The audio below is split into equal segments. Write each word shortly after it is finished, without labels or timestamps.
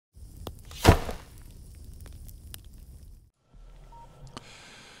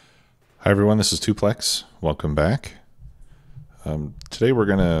Hi everyone, this is Tuplex. Welcome back. Today we're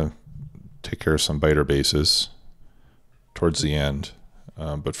going to take care of some biter bases towards the end.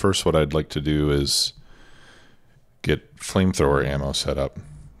 But first what I'd like to do is get flamethrower ammo set up.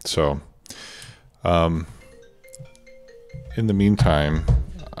 So in the meantime,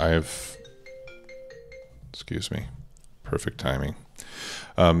 perfect timing.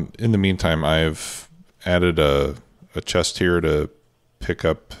 In the meantime, I've added a chest here to pick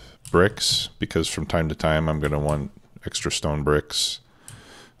up bricks, because from time to time I'm going to want extra stone bricks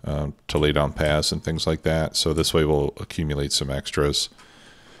to lay down paths and things like that. So this way we'll accumulate some extras.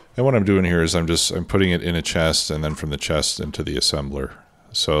 And what I'm doing here is I'm putting it in a chest, and then from the chest into the assembler.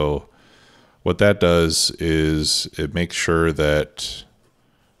 So what that does is it makes sure that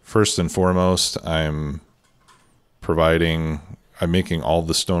first and foremost I'm making all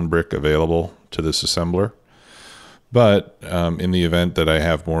the stone brick available to this assembler. But in the event that I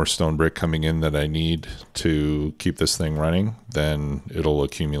have more stone brick coming in that I need to keep this thing running, then it'll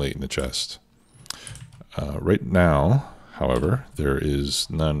accumulate in the chest. Right now, however, there is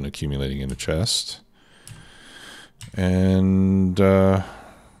none accumulating in the chest. And that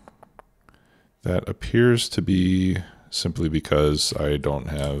appears to be simply because I don't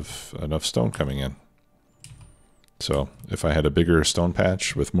have enough stone coming in. So if I had a bigger stone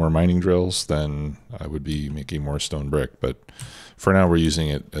patch with more mining drills, then I would be making more stone brick. But for now, we're using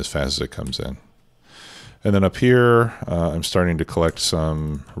it as fast as it comes in. And then up here, I'm starting to collect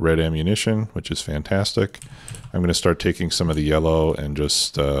some red ammunition, which is fantastic. I'm going to start taking some of the yellow and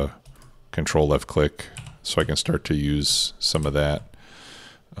just control left click so I can start to use some of that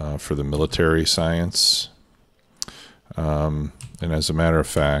for the military science. And as a matter of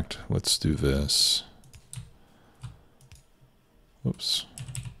fact, let's do this. Oops.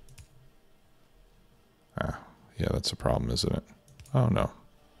 Yeah, that's a problem, isn't it? Oh, no.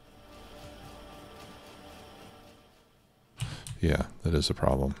 Yeah, that is a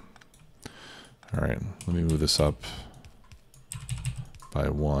problem. All right, let me move this up by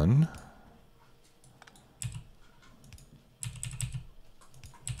 1.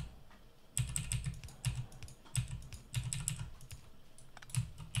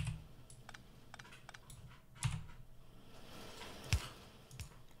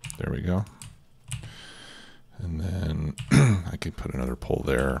 There we go. And then I can put another pole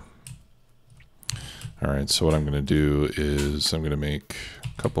there. All right, so what I'm going to do is I'm going to make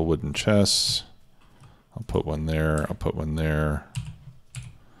a couple wooden chests. I'll put one there. I'll put one there.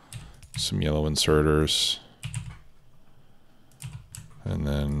 Some yellow inserters. And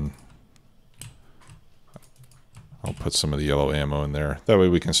then I'll put some of the yellow ammo in there. That way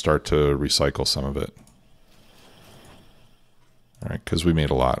we can start to recycle some of it. All right, because we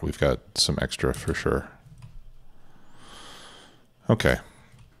made a lot. We've got some extra for sure. Okay.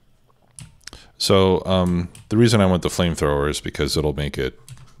 So the reason I want the flamethrower is because it'll make it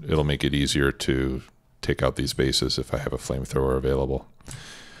easier to take out these bases if I have a flamethrower available.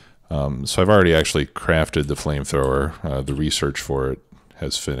 So I've already actually crafted the flamethrower. The research for it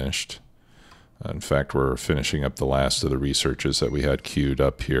has finished. In fact, we're finishing up the last of the researches that we had queued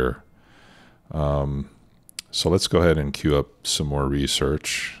up here. So let's go ahead and queue up some more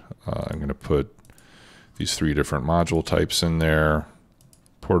research. I'm going to put these 3 different module types in there.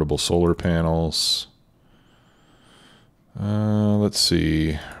 Portable solar panels. Let's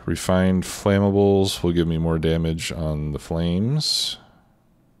see. Refined flammables will give me more damage on the flames.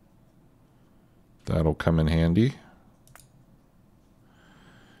 That'll come in handy.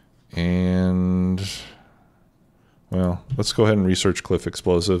 And, well, let's go ahead and research cliff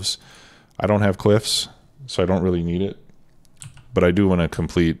explosives. I don't have cliffs, so I don't really need it. But I do want to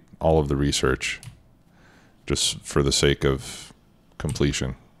complete all of the research, just for the sake of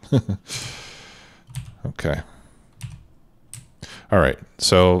completion. Okay. All right,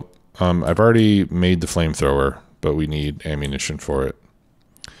 so I've already made the flamethrower, but we need ammunition for it.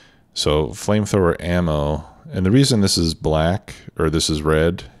 So flamethrower ammo, and the reason this is black, or this is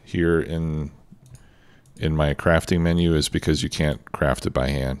red here in my crafting menu, is because you can't craft it by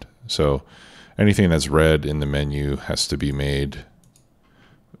hand. So anything that's red in the menu has to be made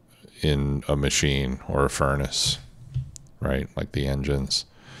in a machine or a furnace, right? Like the engines.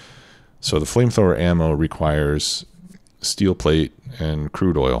 So the flamethrower ammo requires steel plate and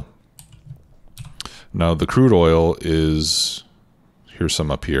crude oil. Now the crude oil is, here's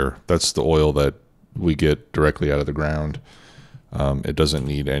some up here. That's the oil that we get directly out of the ground. It doesn't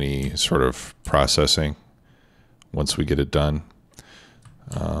need any sort of processing once we get it done.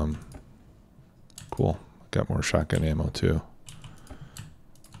 Cool. Got more shotgun ammo too.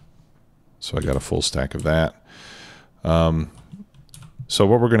 So I got a full stack of that. So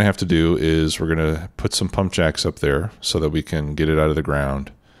what we're going to have to do is we're going to put some pump jacks up there so that we can get it out of the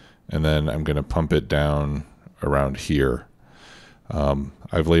ground. And then I'm going to pump it down around here.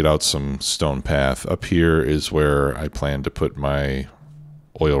 I've laid out some stone path. Up here is where I plan to put my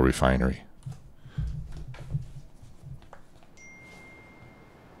oil refinery.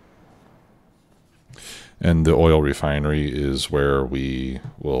 And the oil refinery is where we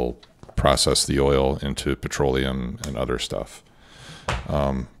will process the oil into petroleum and other stuff.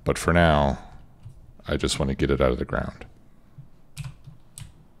 But for now, I just want to get it out of the ground.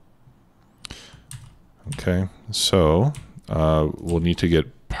 Okay, so we'll need to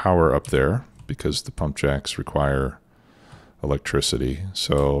get power up there because the pump jacks require electricity.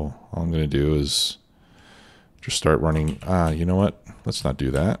 So all I'm going to do is just start running. You know what? Let's not do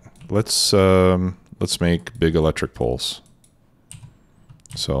that. Let's make big electric poles.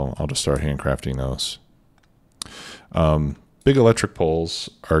 So I'll just start handcrafting those. Big electric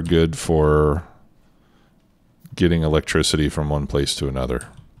poles are good for getting electricity from one place to another.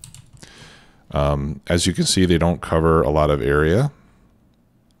 As you can see, they don't cover a lot of area,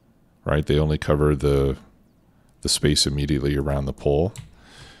 right? They only cover the space immediately around the pole,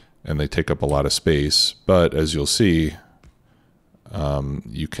 and they take up a lot of space. But as you'll see,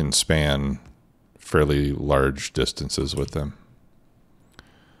 you can span fairly large distances with them.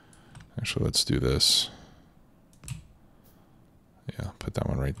 Actually, let's do this. Yeah, put that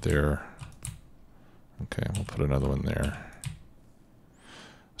one right there. Okay, we'll put another one there.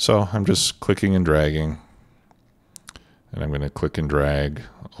 So I'm just clicking and dragging, and I'm going to click and drag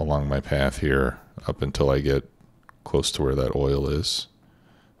along my path here up until I get close to where that oil is,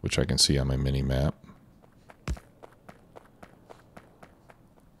 which I can see on my mini map.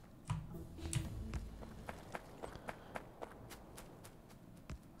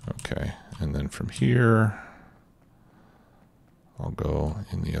 Okay, and then from here, I'll go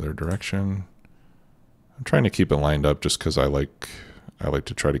in the other direction. I'm trying to keep it lined up just because I like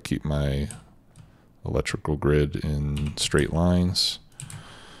to try to keep my electrical grid in straight lines.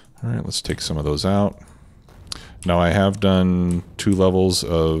 All right, let's take some of those out. Now I have done 2 levels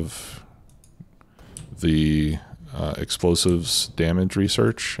of the explosives damage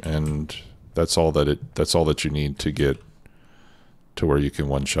research, and that's all that you need to get to where you can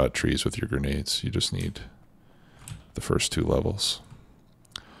one-shot trees with your grenades. You just need the first 2 levels.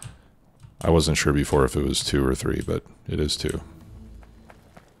 I wasn't sure before if it was 2 or 3, but it is 2.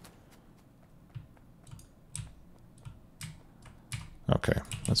 Okay,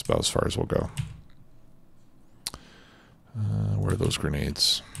 that's about as far as we'll go. Where are those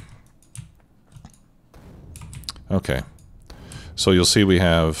grenades? Okay, so you'll see we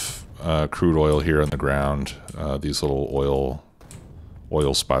have crude oil here on the ground. These little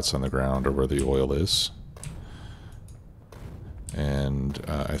oil spots on the ground are where the oil is. And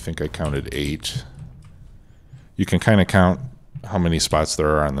I think I counted 8. You can kind of count how many spots there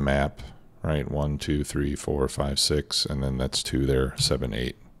are on the map, right? 1, 2, 3, 4, 5, 6, and then that's 2 there, 7,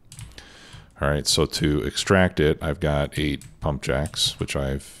 8. All right, so to extract it, I've got 8 pump jacks, which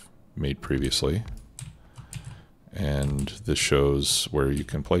I've made previously. And this shows where you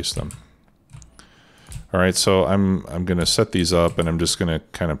can place them. All right, so I'm going to set these up, and I'm just going to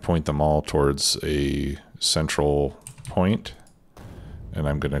kind of point them all towards a central point, and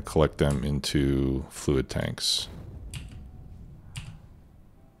I'm going to collect them into fluid tanks.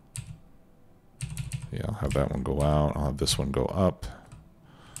 Yeah, I'll have that one go out. I'll have this one go up.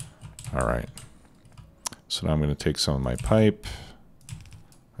 All right. So now I'm going to take some of my pipe.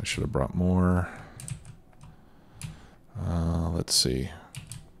 I should have brought more. Let's see.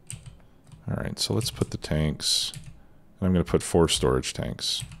 All right, so let's put the tanks. And I'm going to put 4 storage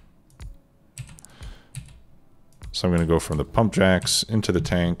tanks. So I'm going to go from the pump jacks into the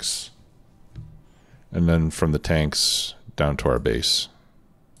tanks, and then from the tanks down to our base.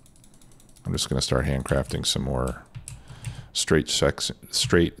 I'm just going to start handcrafting some more straight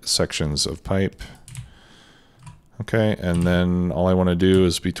sections of pipe. Okay, and then all I want to do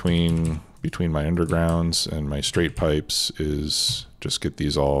is between my undergrounds and my straight pipes is just get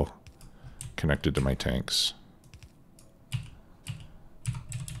these all connected to my tanks.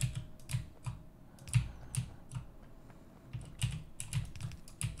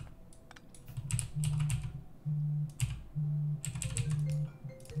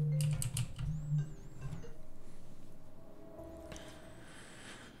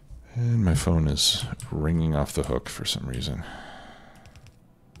 And my phone is ringing off the hook for some reason.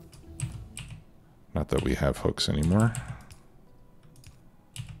 Not that we have hooks anymore.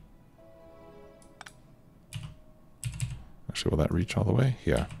 Actually, will that reach all the way?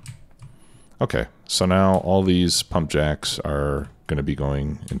 Yeah. Okay, so now all these pump jacks are going to be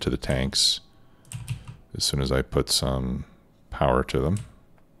going into the tanks as soon as I put some power to them.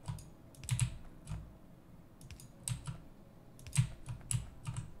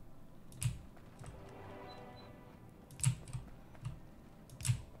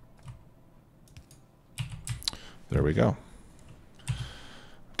 There we go.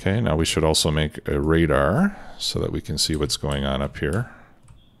 Okay, now we should also make a radar so that we can see what's going on up here.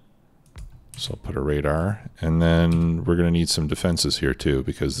 So I'll put a radar, and then we're going to need some defenses here too,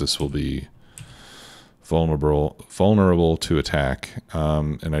 because this will be vulnerable to attack.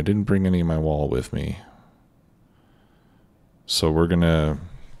 And I didn't bring any of my wall with me, so we're gonna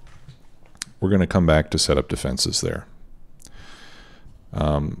come back to set up defenses there.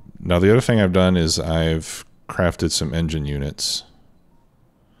 Now the other thing I've done is I've crafted some engine units.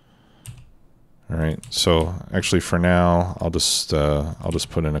 All right, so actually for now I'll just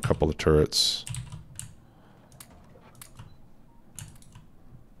put in a couple of turrets.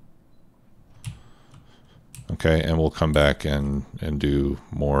 Okay, and we'll come back and do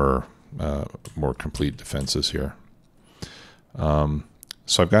more complete defenses here. So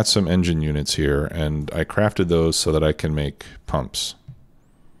I've got some engine units here, and I crafted those so that I can make pumps.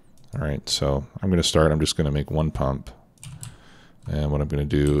 All right, so I'm going to start. I'm just going to make one pump. And what I'm going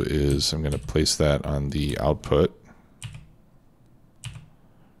to do is I'm going to place that on the output,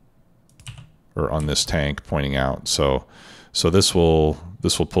 or on this tank pointing out. So this will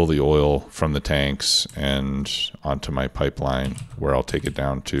pull the oil from the tanks and onto my pipeline, where I'll take it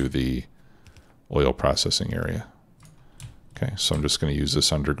down to the oil processing area. Okay, so I'm just going to use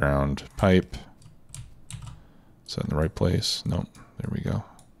this underground pipe. Is that in the right place? Nope. There we go.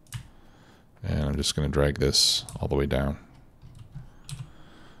 And I'm just going to drag this all the way down.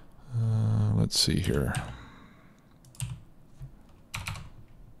 Let's see here.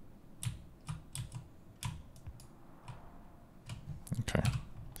 Okay,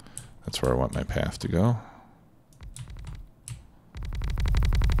 that's where I want my path to go.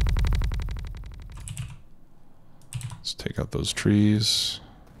 Let's take out those trees.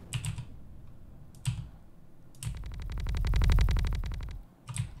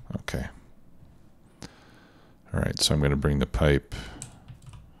 Okay. All right, so I'm going to bring the pipe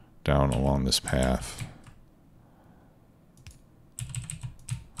down along this path.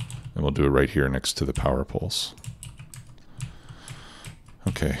 And we'll do it right here next to the power poles.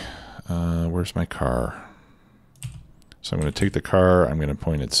 Okay, where's my car? So I'm going to take the car, I'm going to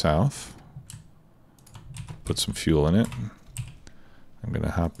point it south, put some fuel in it. I'm going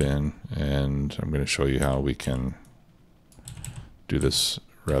to hop in, and I'm going to show you how we can do this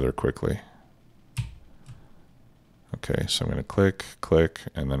rather quickly. Okay, so I'm going to click, click,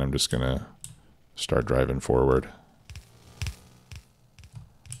 and then I'm just going to start driving forward.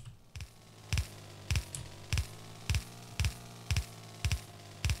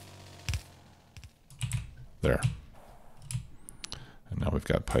 There. And now we've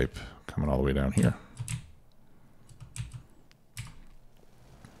got pipe coming all the way down here.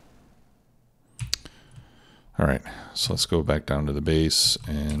 All right, so let's go back down to the base,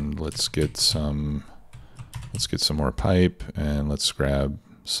 and let's get some more pipe, and let's grab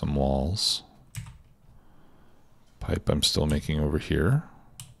some walls. Pipe I'm still making over here.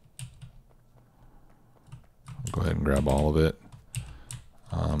 I'll go ahead and grab all of it,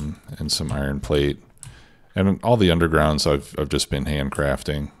 and some iron plate. And all the undergrounds I've just been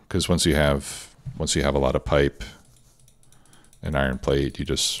handcrafting, because once you have a lot of pipe and iron plate, you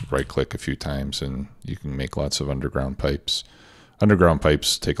just right click a few times and you can make lots of underground pipes. Underground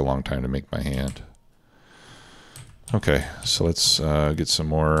pipes take a long time to make by hand. Okay, so let's get some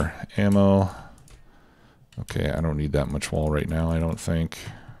more ammo. Okay, I don't need that much wall right now, I don't think.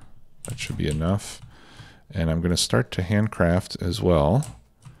 That should be enough. And I'm going to start to handcraft as well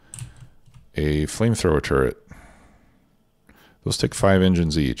a flamethrower turret. Those take 5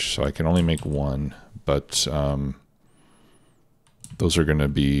 engines each, so I can only make one, but those are going to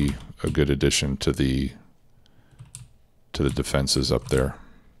be a good addition to the defenses up there.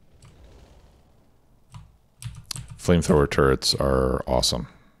 Flamethrower turrets are awesome.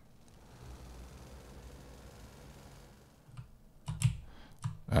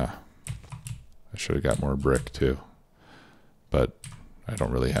 I should have got more brick too, but I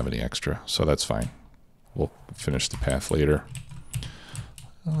don't really have any extra, so that's fine. We'll finish the path later.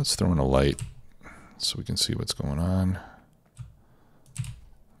 Let's throw in a light so we can see what's going on.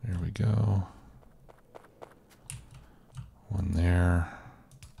 There we go. One there.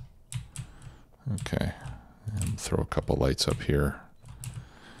 Okay, and throw a couple lights up here.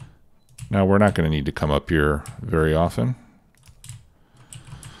 Now we're not going to need to come up here very often.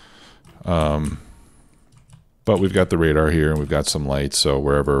 But we've got the radar here and we've got some lights, so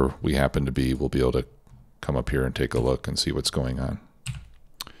wherever we happen to be, we'll be able to come up here and take a look and see what's going on.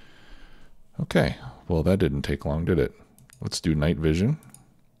 Okay, well that didn't take long, did it? Let's do night vision.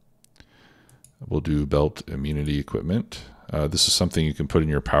 We'll do belt immunity equipment. This is something you can put in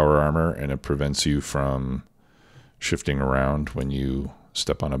your power armor and it prevents you from shifting around when you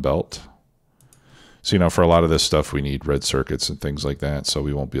step on a belt. So, you know, for a lot of this stuff, we need red circuits and things like that, so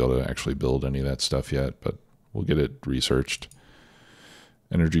we won't be able to actually build any of that stuff yet, but we'll get it researched.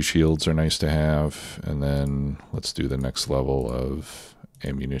 Energy shields are nice to have, and then let's do the next level of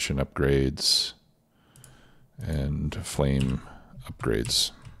ammunition upgrades and flame upgrades.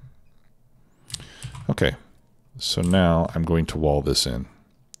 Okay, so now I'm going to wall this in.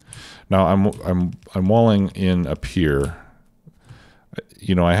 Now I'm walling in up here.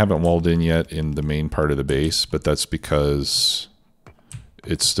 You know, I haven't walled in yet in the main part of the base, but that's because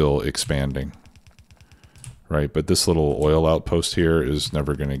it's still expanding, right? But this little oil outpost here is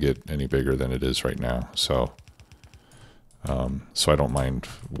never going to get any bigger than it is right now. So, so I don't mind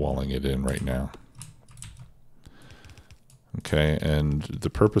walling it in right now. Okay, and the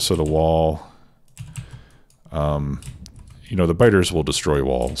purpose of the wall, you know, the biters will destroy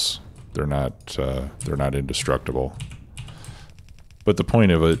walls. They're not indestructible. But the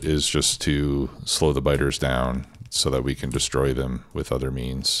point of it is just to slow the biters down so that we can destroy them with other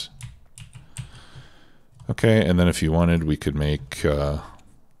means. Okay, and then if you wanted, we could make,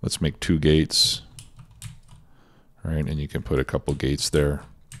 let's make 2 gates. All right, and you can put a couple gates there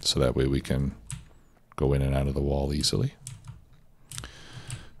so that way we can go in and out of the wall easily.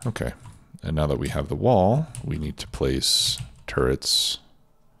 Okay, and now that we have the wall, we need to place turrets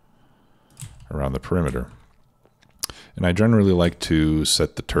around the perimeter. And I generally like to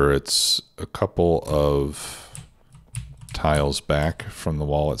set the turrets a couple of tiles back from the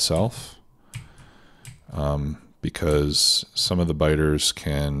wall itself, because some of the biters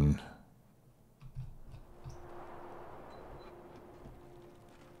can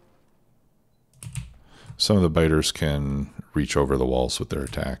reach over the walls with their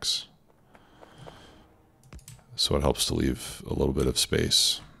attacks. So it helps to leave a little bit of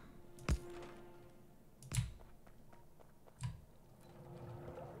space.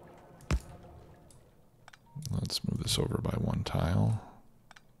 Let's move this over by 1 tile.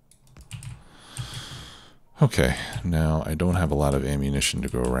 Okay, now I don't have a lot of ammunition to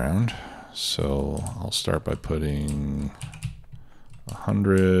go around, so I'll start by putting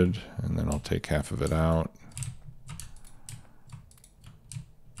 100, and then I'll take half of it out.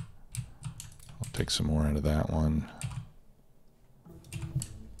 I'll take some more out of that one.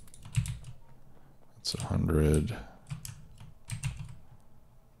 That's 100.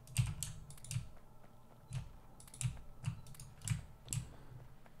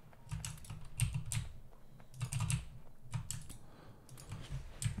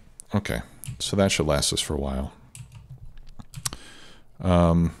 Okay, so that should last us for a while.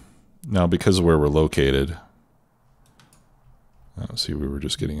 Now, because of where we're located, see, we were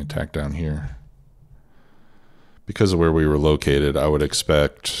just getting attacked down here. Because of where we were located, I would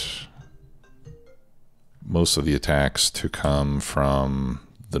expect most of the attacks to come from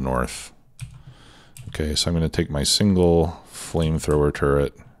the north. Okay, so I'm going to take my single flamethrower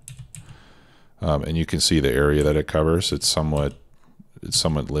turret, and you can see the area that it covers. It's somewhat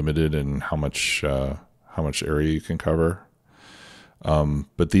limited in how much area you can cover.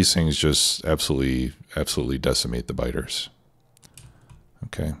 But these things just absolutely decimate the biters.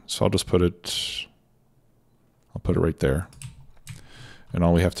 Okay, so I'll just put it right there. And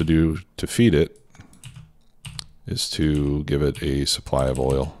all we have to do to feed it is to give it a supply of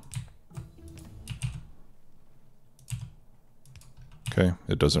oil. Okay,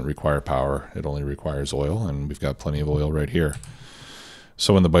 it doesn't require power, it only requires oil, and we've got plenty of oil right here.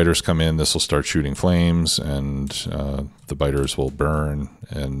 So when the biters come in, this will start shooting flames, and the biters will burn,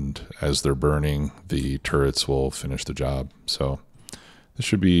 and as they're burning, the turrets will finish the job. So this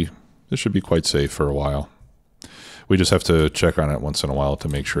should be quite safe for a while. We just have to check on it once in a while to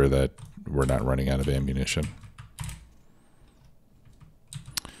make sure that we're not running out of ammunition.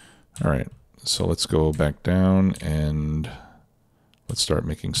 All right, so let's go back down and let's start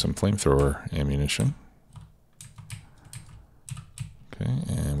making some flamethrower ammunition. Okay,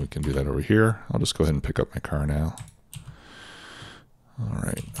 and we can do that over here. I'll just go ahead and pick up my car now. All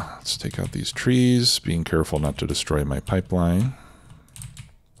right, let's take out these trees, being careful not to destroy my pipeline.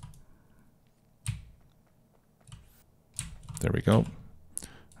 There we go.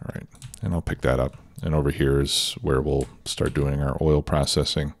 All right, and I'll pick that up. And over here is where we'll start doing our oil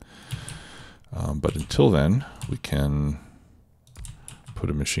processing. But until then, we can put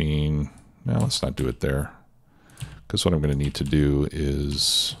a machine. Now let's not do it there. because what I'm going to need to do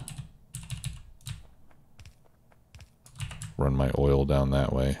is run my oil down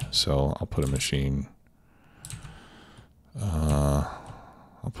that way. So I'll put a machine, I'll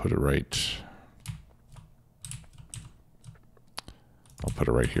put it right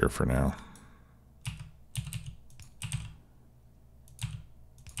here for now.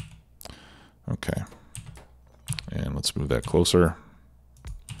 Okay, and let's move that closer.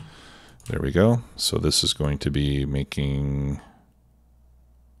 There we go. So this is going to be making,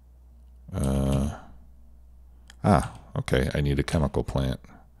 okay, I need a chemical plant.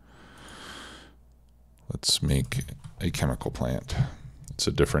 Let's make a chemical plant. It's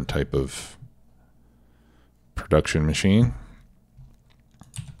a different type of production machine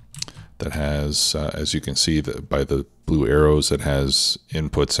that has, as you can see by the blue arrows, it has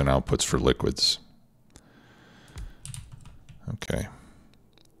inputs and outputs for liquids. Okay.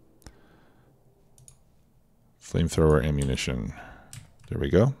 Flamethrower ammunition. There we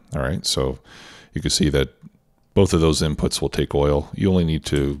go. All right, so you can see that both of those inputs will take oil. You only need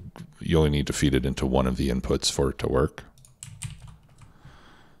to feed it into one of the inputs for it to work.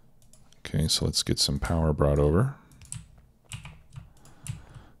 Okay, so let's get some power brought over.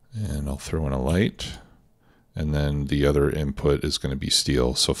 And I'll throw in a light. And then the other input is going to be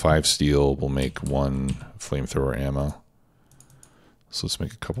steel. So 5 steel will make 1 flamethrower ammo. So let's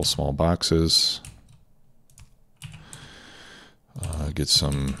make a couple small boxes. Get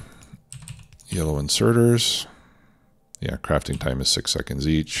some yellow inserters. Yeah, crafting time is 6 seconds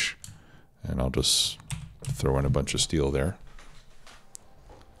each. And I'll just throw in a bunch of steel there.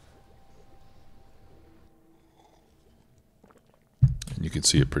 And you can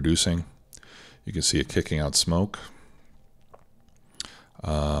see it producing. You can see it kicking out smoke.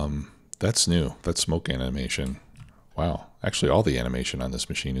 That's new. That's smoke animation. Wow. Actually, all the animation on this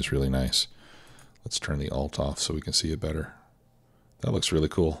machine is really nice. Let's turn the alt off so we can see it better. That looks really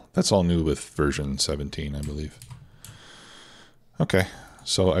cool. That's all new with version 17, I believe. Okay,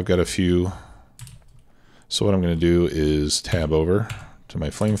 so I've got a few. So what I'm going to do is tab over to my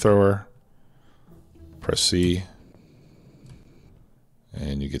flamethrower, press C,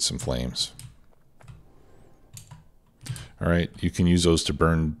 and you get some flames. All right, you can use those to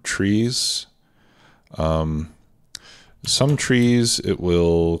burn trees. Some trees it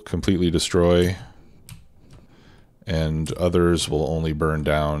will completely destroy, and others will only burn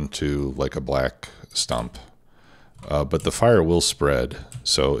down to like a black stump. But the fire will spread.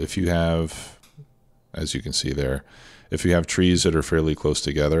 So if you have, as you can see there, if you have trees that are fairly close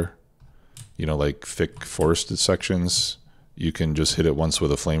together, you know, like thick forested sections, you can just hit it once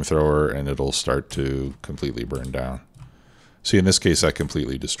with a flamethrower and it'll start to completely burn down. See, in this case, I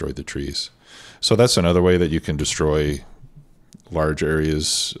completely destroyed the trees. So that's another way that you can destroy large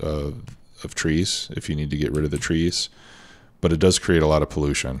areas of trees if you need to get rid of the trees. But it does create a lot of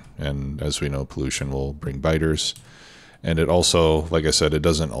pollution. And as we know, pollution will bring biters. And it also, like I said, it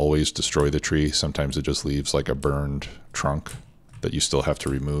doesn't always destroy the tree. Sometimes it just leaves like a burned trunk that you still have to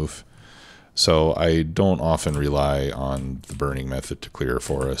remove. So I don't often rely on the burning method to clear a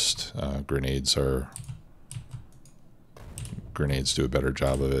forest. Grenades do a better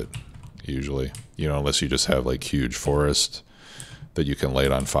job of it, usually. You know, unless you just have like huge forest that you can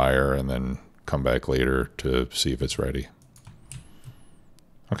light on fire and then come back later to see if it's ready.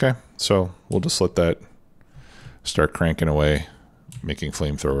 Okay, so we'll just let that start cranking away, making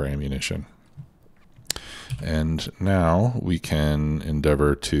flamethrower ammunition. And now we can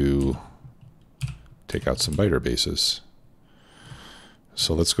endeavor to take out some biter bases.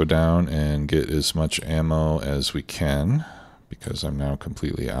 So let's go down and get as much ammo as we can, because I'm now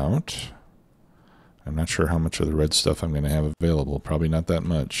completely out. I'm not sure how much of the red stuff I'm going to have available. Probably not that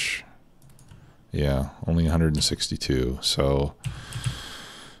much. Yeah, only 162. So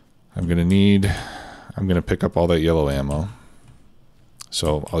I'm going to pick up all that yellow ammo.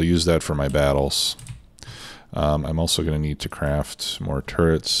 So I'll use that for my battles. I'm also going to need to craft more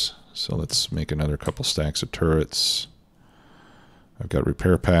turrets. So let's make another couple stacks of turrets. I've got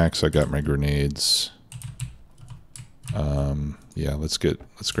repair packs. I've got my grenades. Yeah, let's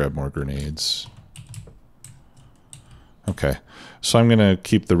grab more grenades. Okay, so I'm gonna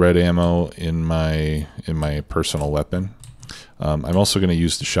keep the red ammo in my personal weapon. I'm also gonna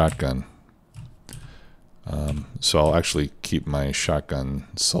use the shotgun. So I'll actually keep my shotgun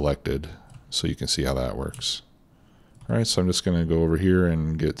selected so you can see how that works. All right, so I'm just gonna go over here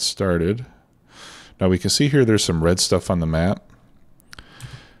and get started. Now we can see here there's some red stuff on the map.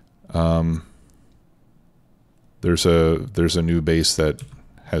 There's a new base that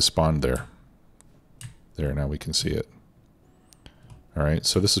has spawned there. There, now we can see it. All right,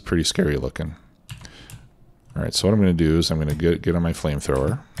 so this is pretty scary looking. All right, so what I'm going to do is I'm going to get on my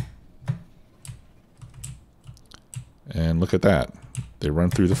flamethrower. And look at that. They run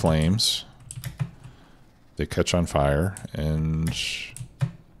through the flames. They catch on fire. And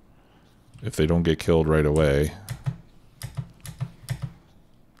if they don't get killed right away,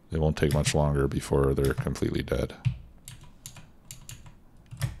 it won't take much longer before they're completely dead.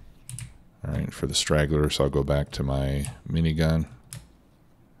 All right, for the stragglers, I'll go back to my minigun.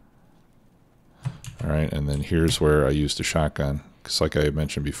 All right, and then here's where I used a shotgun. Because like I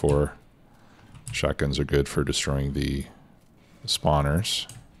mentioned before, shotguns are good for destroying the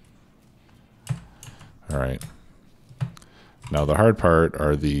spawners. All right. Now the hard part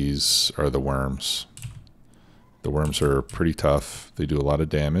are the worms. The worms are pretty tough. They do a lot of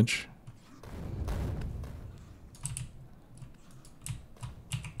damage.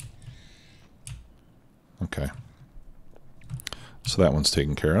 Okay. So that one's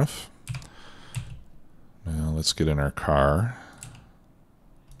taken care of. Now let's get in our car.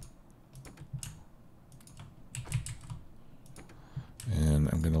 And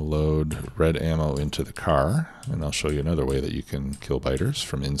I'm going to load red ammo into the car, and I'll show you another way that you can kill biters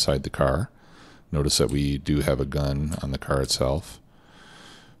from inside the car. Notice that we do have a gun on the car itself.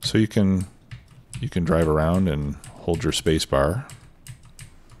 So you can drive around and hold your space bar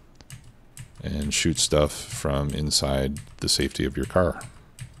and shoot stuff from inside the safety of your car,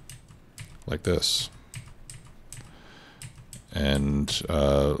 like this. And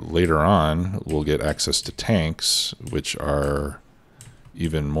later on, we'll get access to tanks, which are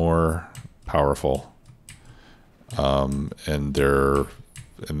even more powerful, and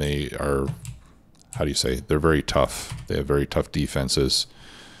they are, how do you say, they're very tough. They have very tough defenses.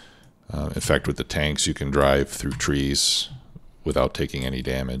 In fact, with the tanks, you can drive through trees without taking any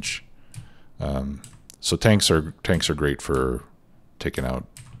damage. So tanks are great for taking out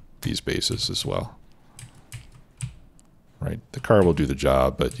these bases as well. Right, the car will do the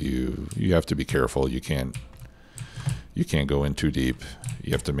job, but you have to be careful. You can't go in too deep.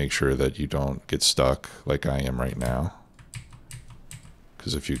 You have to make sure that you don't get stuck like I am right now.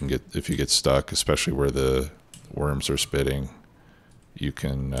 Because if you get stuck, especially where the worms are spitting, you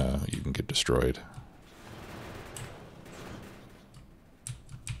can get destroyed.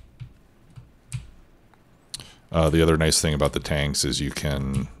 The other nice thing about the tanks is you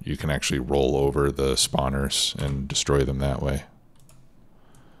can actually roll over the spawners and destroy them that way.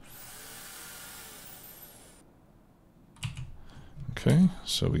 Okay,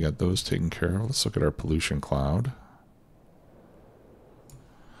 so we got those taken care of. Let's look at our pollution cloud.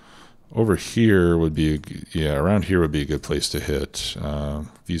 Over here would be, around here would be a good place to hit.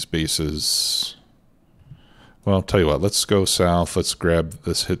 These bases, well, I'll tell you what, let's go south. Let's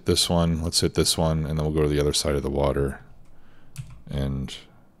hit this one, let's hit this one, and then we'll go to the other side of the water and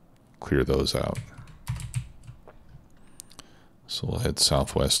clear those out. So we'll head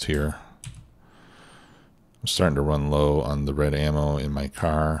southwest here. I'm starting to run low on the red ammo in my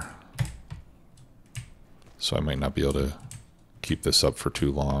car, so I might not be able to keep this up for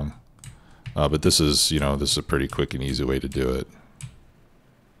too long. But this is a pretty quick and easy way to do it.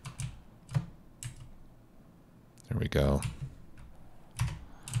 There we go.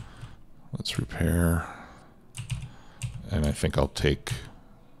 Let's repair. And I think I'll take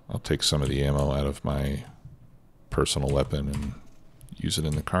some of the ammo out of my personal weapon and use it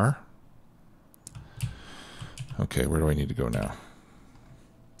in the car. Okay, where do I need to go now?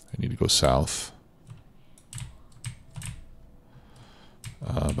 I need to go south.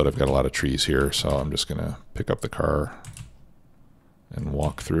 But I've got a lot of trees here, so I'm just going to pick up the car and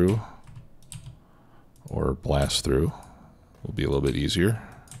walk through, or blast through. Will be a little bit easier.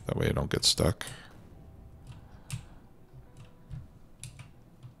 That way I don't get stuck.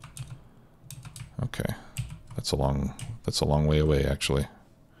 Okay, that's a long way away, actually.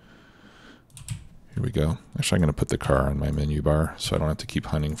 Here we go. Actually, I'm going to put the car on my menu bar so I don't have to keep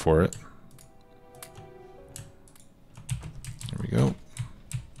hunting for it. There we go.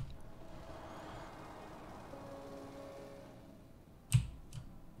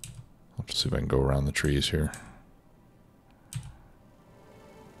 I'll just see if I can go around the trees here.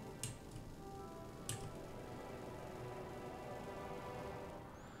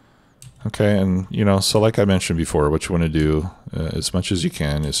 Okay, and so like I mentioned before, what you want to do as much as you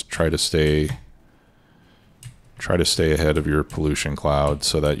can is try to stay ahead of your pollution cloud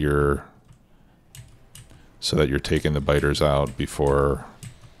so that you're taking the biters out before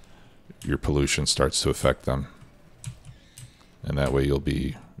your pollution starts to affect them. And that way you'll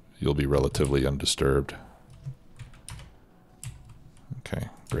be relatively undisturbed. Okay,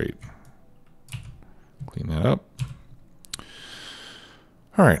 great. Clean that up.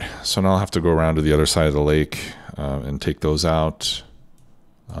 All right, so now I'll have to go around to the other side of the lake and take those out.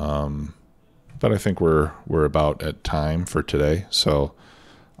 But I think we're about at time for today, so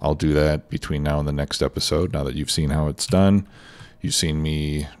I'll do that between now and the next episode. Now that you've seen how it's done, you've seen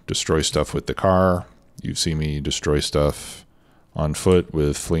me destroy stuff with the car, you've seen me destroy stuff on foot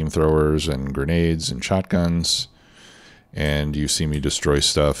with flamethrowers and grenades and shotguns, and you see me destroy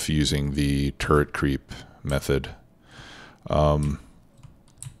stuff using the turret creep method.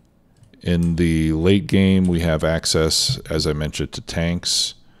 In the late game, we have access, as I mentioned, to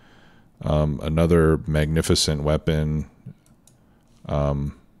tanks. Another magnificent weapon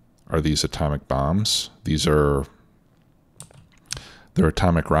are these atomic bombs. They're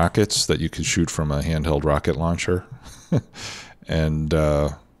atomic rockets that you can shoot from a handheld rocket launcher. And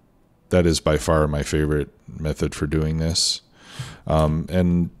that is by far my favorite method for doing this.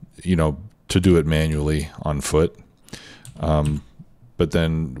 And, you know, to do it manually on foot. But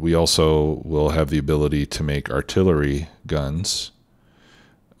then we also will have the ability to make artillery guns,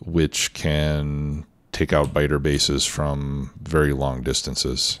 which can take out biter bases from very long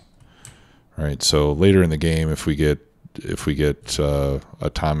distances. Right. So later in the game, if we get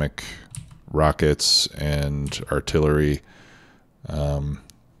atomic rockets and artillery,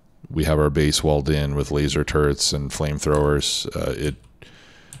 we have our base walled in with laser turrets and flamethrowers.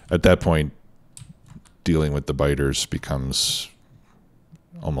 At that point, dealing with the biters becomes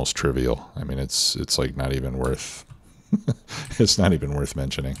almost trivial. I mean, it's like not even worth it's not even worth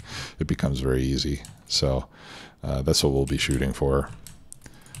mentioning. It becomes very easy. So that's what we'll be shooting for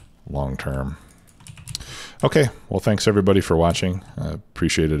long term. Okay, well, thanks everybody for watching.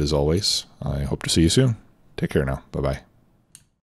 Appreciate it as always. I hope to see you soon. Take care now. Bye-bye.